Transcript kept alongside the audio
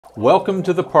Welcome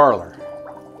to the parlor.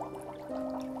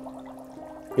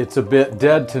 It's a bit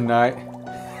dead tonight.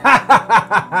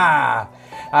 I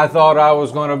thought I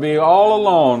was going to be all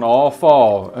alone all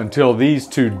fall until these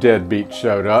two deadbeats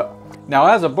showed up. Now,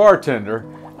 as a bartender,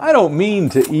 I don't mean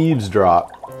to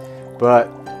eavesdrop, but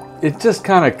it just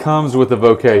kind of comes with the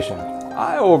vocation.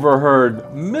 I overheard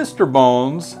Mr.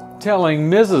 Bones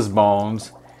telling Mrs.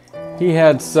 Bones he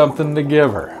had something to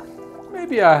give her.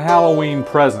 Maybe a Halloween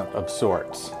present of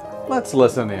sorts. Let's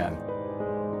listen in.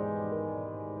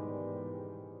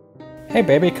 Hey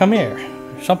baby, come here.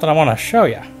 Something I want to show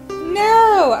you.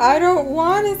 No, I don't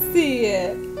want to see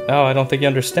it. No, I don't think you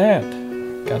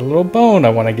understand. Got a little bone I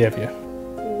want to give you.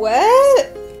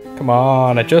 What? Come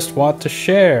on, I just want to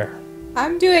share.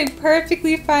 I'm doing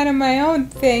perfectly fine on my own,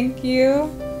 thank you.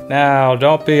 Now,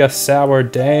 don't be a sour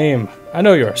dame. I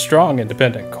know you're a strong,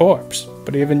 independent corpse,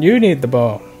 but even you need the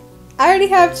bone. I already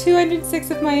have 206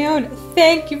 of my own.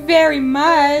 Thank you very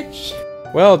much.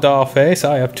 Well, Dollface,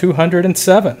 I have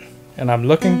 207, and I'm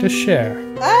looking to share.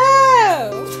 Oh!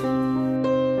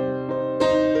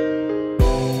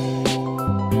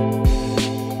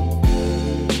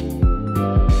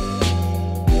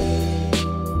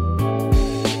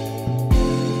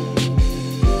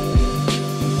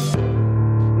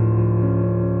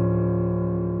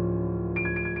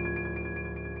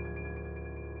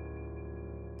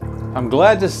 I'm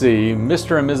glad to see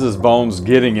Mr. and Mrs. Bones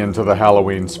getting into the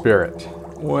Halloween spirit.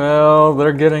 Well,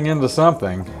 they're getting into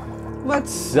something. Let's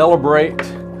celebrate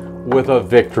with a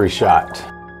victory shot.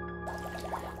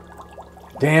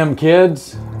 Damn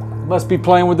kids, must be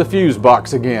playing with the fuse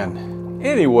box again.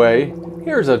 Anyway,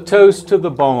 here's a toast to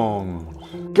the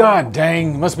bones. God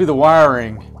dang, must be the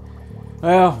wiring.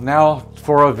 Well, now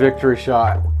for a victory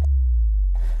shot.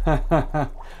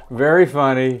 Very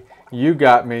funny, you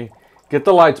got me. Get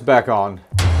the lights back on.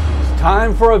 It's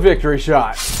time for a victory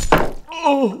shot.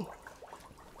 Oh.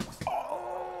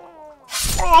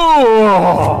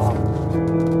 Oh.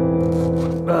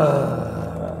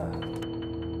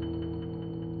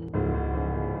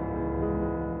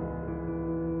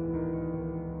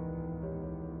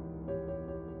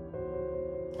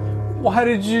 Why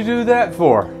did you do that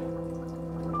for?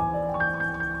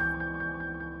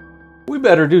 We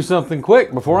better do something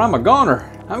quick before I'm a goner.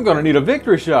 I'm gonna need a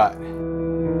victory shot.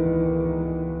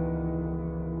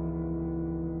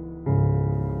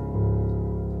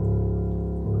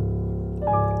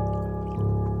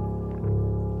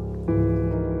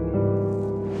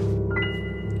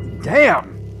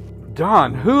 Damn!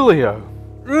 Don Julio.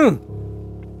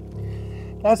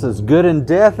 That's as good in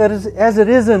death as it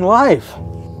is in life.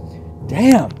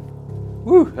 Damn.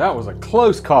 Whew, that was a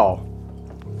close call.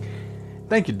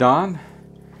 Thank you, Don.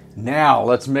 Now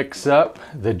let's mix up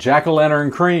the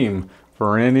jack-o'-lantern cream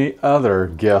for any other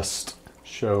guests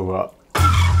show up.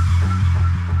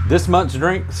 This month's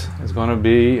drinks is going to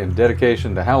be in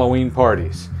dedication to Halloween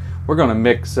parties. We're going to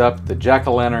mix up the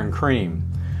jack-o'-lantern cream.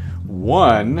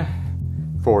 One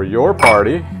for your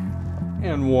party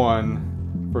and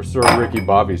one for Sir Ricky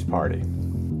Bobby's party.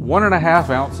 1.5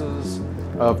 ounces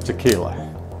of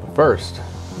tequila. But first,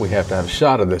 we have to have a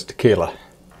shot of this tequila.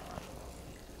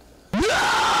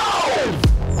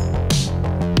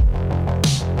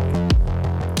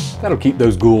 That'll keep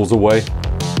those ghouls away.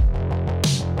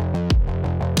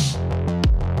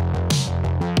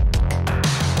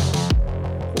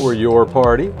 For your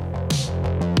party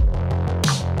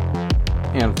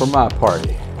and for my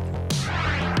party.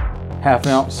 1/2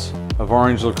 ounce of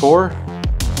orange liqueur.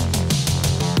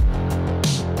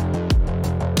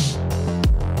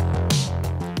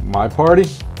 My party.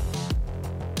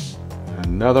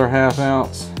 Another 1/2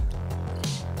 ounce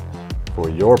for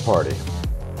your party.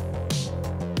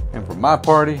 And for my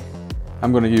party,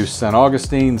 I'm going to use St.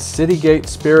 Augustine Citygate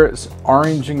Spirits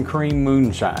Orange and Cream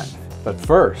Moonshine. But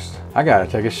first, I gotta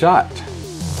take a shot.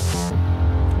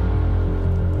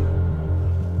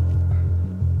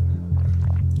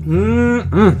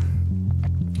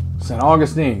 St.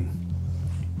 Augustine.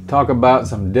 Talk about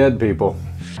some dead people.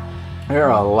 There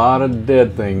are a lot of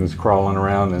dead things crawling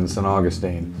around in St.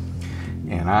 Augustine.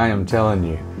 And I am telling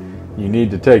you, you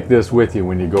need to take this with you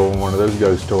when you go on one of those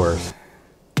ghost tours.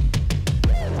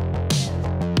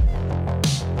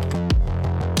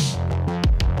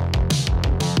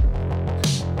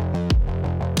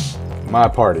 My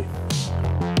party.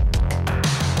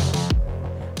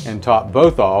 And top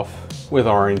both off with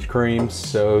orange cream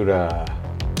soda.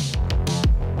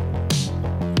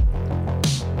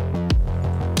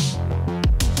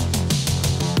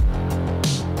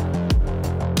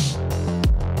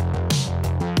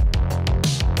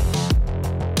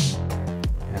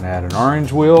 And add an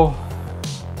orange wheel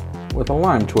with a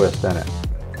lime twist in it.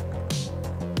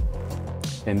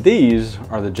 And these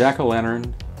are the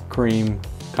jack-o'-lantern cream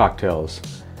cocktails.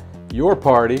 Your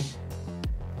party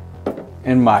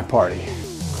and my party.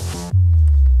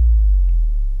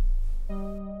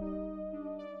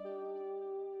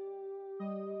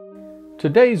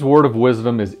 Today's word of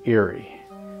wisdom is eerie.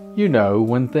 You know,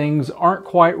 when things aren't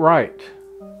quite right,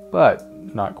 but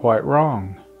not quite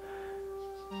wrong.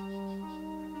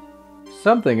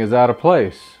 Something is out of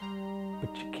place, but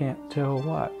you can't tell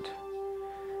what.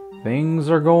 Things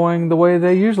are going the way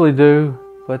they usually do,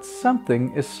 but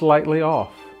something is slightly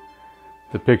off.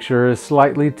 The picture is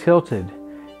slightly tilted.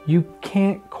 You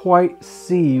can't quite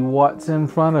see what's in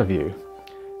front of you.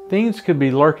 Things could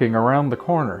be lurking around the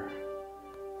corner.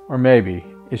 Or maybe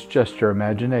it's just your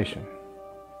imagination.